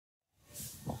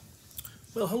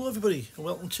Well, hello everybody and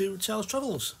welcome to Tyler's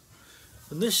Travels.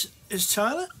 And this is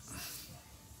Tyler,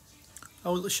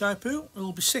 our little shy poo, who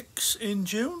will be 6 in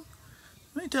June.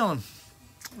 Right, darling?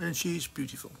 And she's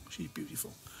beautiful, she's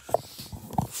beautiful.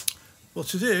 Well,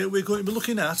 today we're going to be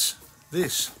looking at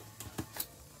this,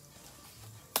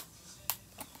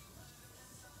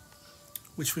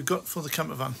 which we got for the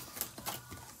campervan.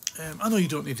 I know you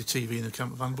don't need a TV in the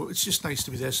campervan, but it's just nice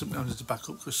to be there sometimes as a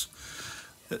backup, because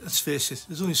let's face it,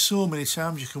 there's only so many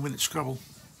times you can win at Scrabble.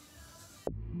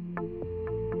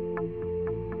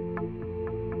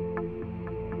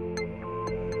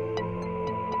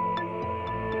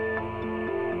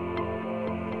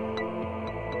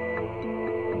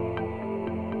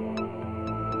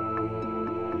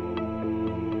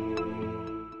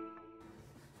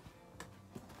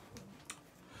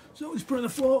 So it's put on the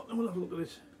floor and we'll have a look at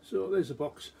it. So there's the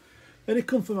box, and it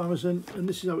come from Amazon, and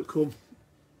this is how it come.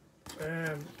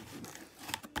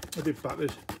 A bit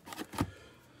battered. I'll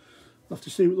have to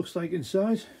see what it looks like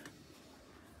inside.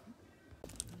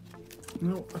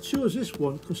 Now I chose this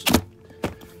one because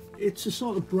it's a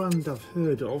sort of brand I've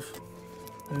heard of,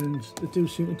 and they do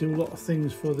seem to do a lot of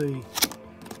things for the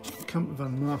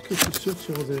campervan market as such,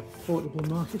 or the portable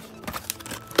market.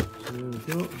 So there we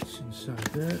go, it's inside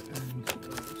there, and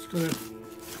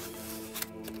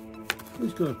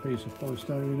it's got a piece of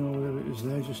polystyrene or whatever it is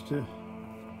there, just to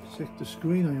protect the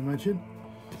screen, I imagine.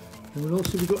 And what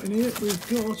else have we got in here? We've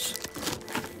got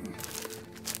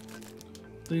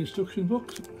the instruction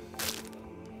book.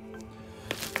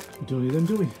 We don't need them,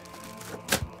 do we?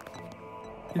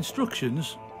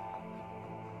 Instructions?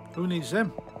 Who needs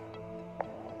them?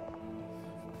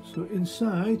 So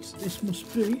inside, this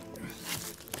must be,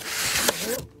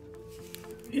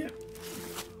 yeah,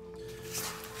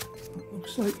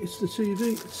 looks like it's the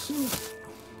TV itself.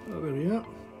 Oh, there we are,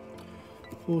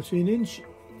 14-inch.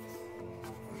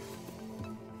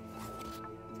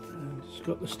 And it's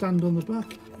got the stand on the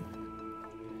back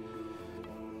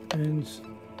and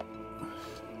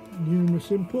numerous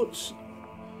inputs.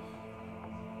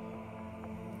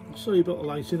 Sorry about the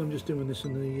lighting, I'm just doing this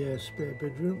in the spare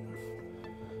bedroom.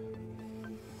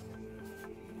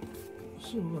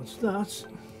 So that's that.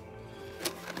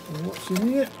 And what's in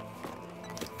here?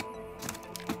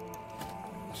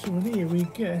 So in here we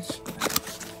get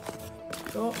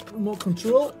remote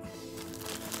control.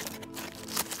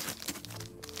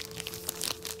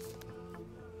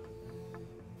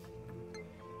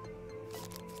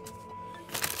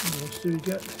 What else do we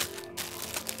get?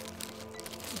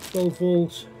 12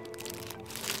 volt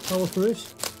power for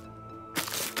it.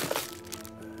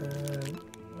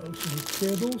 Some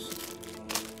cables,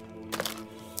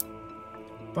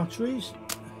 batteries,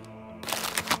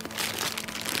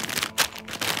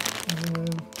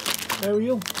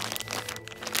 aerial,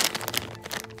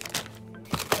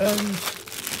 and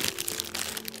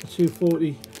a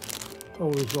 240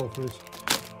 power as well for it.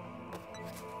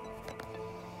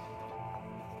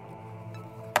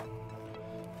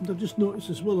 And I've just noticed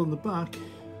as well on the back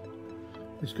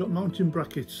it's got mounting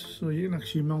brackets, so you can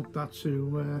actually mount that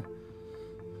to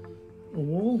a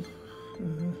wall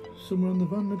somewhere on the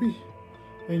van maybe.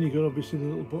 And you got obviously the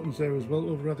little buttons there as well to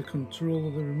override the control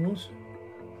of the remote.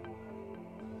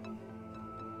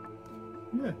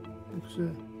 Yeah, looks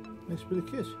a nice bit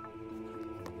of kit.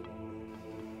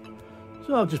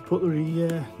 So I'll just put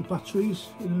the batteries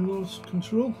in the remote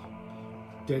control.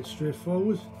 Dead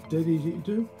straightforward, dead easy to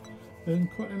do, and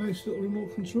quite a nice little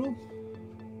remote control.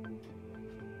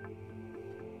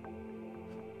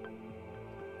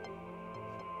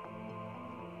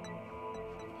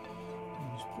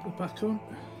 Just put the back on.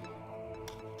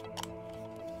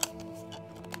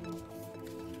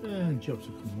 And jobs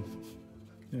are coming off.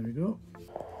 There we go.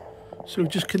 So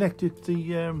we've just connected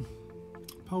the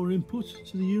power input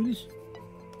to the unit,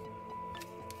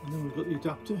 and then we've got the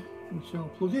adapter which I'll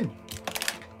plug in.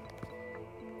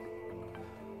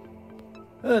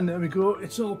 And there we go,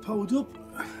 it's all powered up.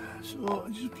 So I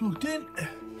just plugged in.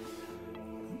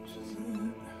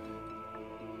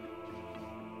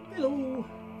 Hello.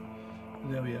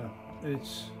 And there we are.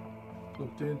 It's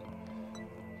plugged in.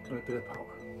 Got a bit of power.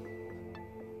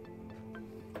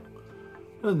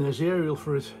 And there's the aerial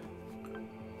for it.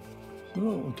 So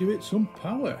we'll give it some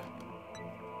power.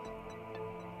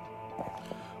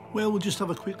 Well, we'll just have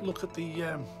a quick look at the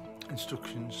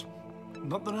instructions.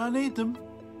 Not that I need them,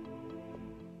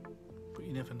 but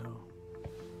you never know.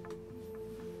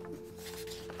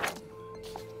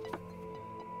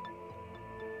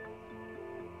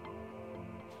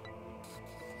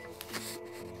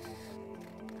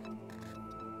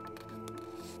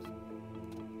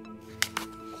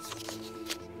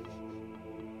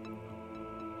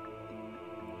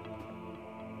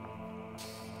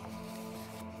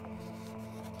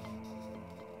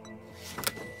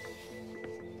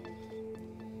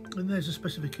 And there's the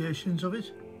specifications of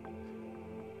it.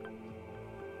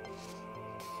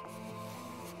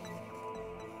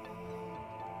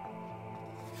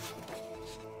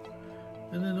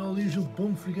 And then all the usual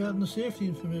bump regarding the safety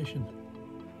information.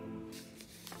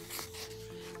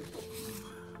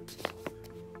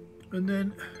 And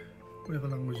then whatever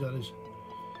language that is,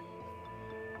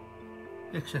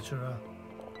 etc.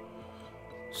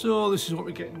 So this is what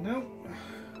we're getting now.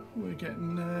 We're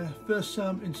getting first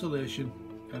time installation,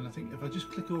 and I think if I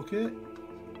just click OK,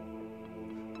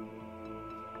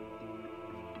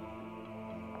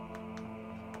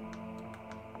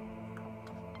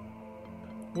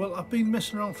 well, I've been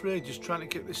messing around for ages trying to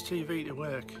get this TV to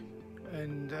work,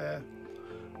 and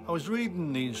I was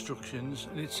reading the instructions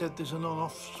and it said there's an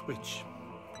on-off switch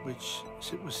which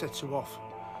was set to off,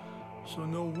 so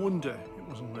no wonder it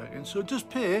wasn't working. So just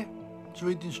pay to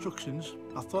read the instructions.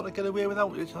 I thought I'd get away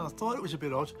without it, and I thought it was a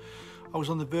bit odd. I was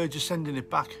on the verge of sending it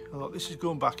back. I thought this is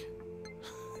going back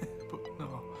but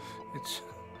no, it's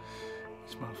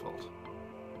my fault.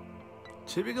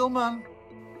 Typical man.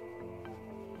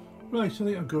 Right, I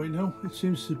think I'm going now. It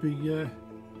seems to be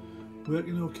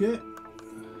working okay.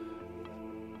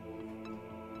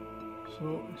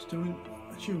 So it's doing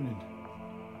a tuning.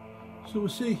 So we'll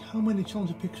see how many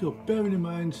channels it picks up, bearing in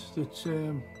mind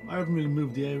that I haven't really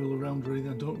moved the aerial around or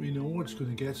anything. I don't really know what it's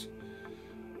going to get,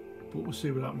 but we'll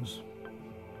see what happens.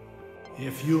 A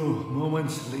few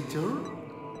moments later.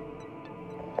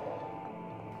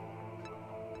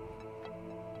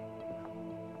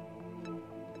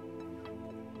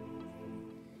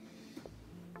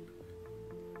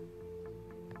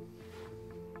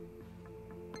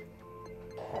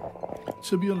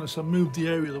 To be honest, I moved the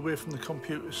aerial away from the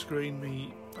computer screen, my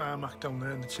iMac down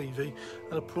there and the TV,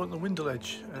 and I put it on the window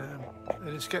ledge, and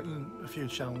it's getting a few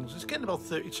channels. It's getting about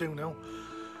 32 now.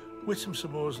 With some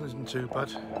Samoas isn't too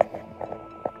bad.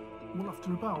 Well,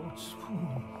 after about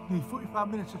 45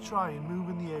 minutes of trying,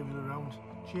 moving the aerial around,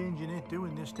 changing it,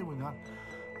 doing this, doing that,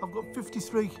 I've got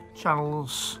 53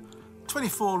 channels,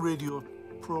 24 radio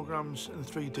programs and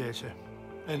 3 data,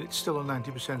 and it's still on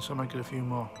 90%, so I might get a few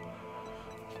more.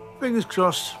 Fingers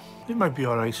crossed, it might be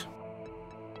alright.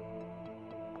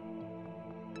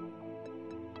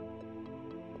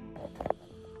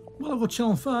 Well, I've got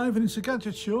channel 5 and it's a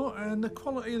gadget show, and the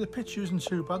quality of the picture isn't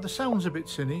too bad. The sound's a bit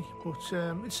tinny, but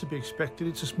it's to be expected.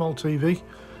 It's a small TV.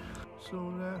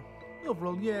 So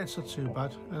overall, yeah, it's not too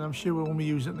bad. And I'm sure when we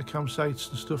use it in the campsites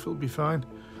and stuff, it'll be fine.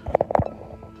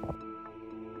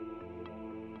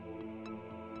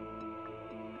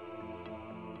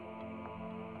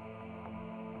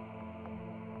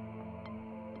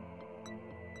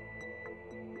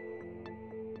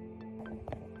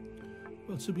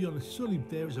 Well, to be honest, it's only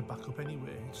there as a backup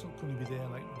anyway. It's not going to be there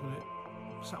like we're going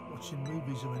to start watching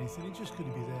movies or anything. It's just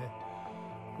going to be there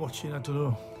watching, I don't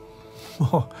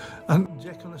know, and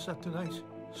Jack on a Saturday night,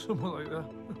 something like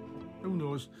that. Who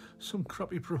knows? Some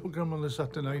crappy programme on a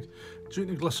Saturday night,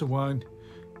 drinking a glass of wine,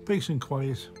 peace and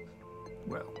quiet.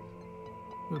 Well,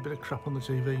 with a bit of crap on the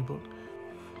TV, but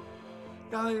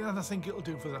yeah, I think it'll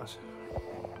do for that.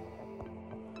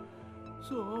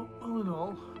 So, all in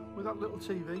all, with that little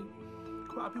TV,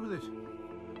 quite happy with it.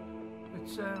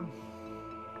 It's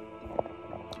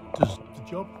does the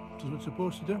job, does what it's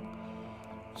supposed to do.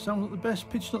 Sound not the best,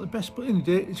 pitch not the best, but in the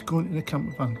day it's going in a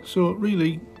camper van. So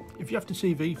really, if you have the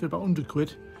TV for about 100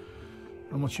 quid,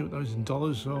 I'm not sure what that is in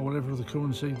dollars or whatever other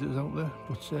currency that is out there,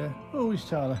 but oh, he's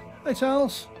Tyler. Hey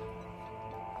Charles!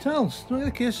 Charles, do you want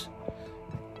a kiss?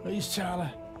 Oh, he's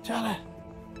Tyler. Tyler!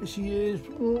 There she is.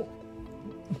 Oh.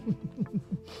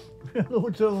 Hello,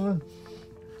 Tyler.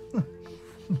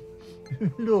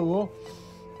 No,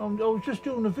 I was just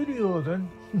doing a video then.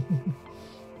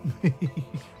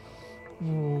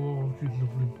 Oh, she's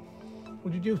lovely.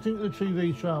 What did you think of the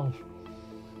TV, Charles?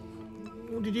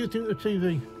 What did you think of the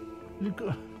TV?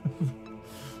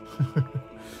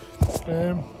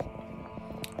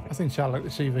 I think Charles liked the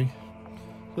TV.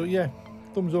 So yeah,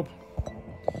 thumbs up.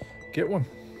 Get one.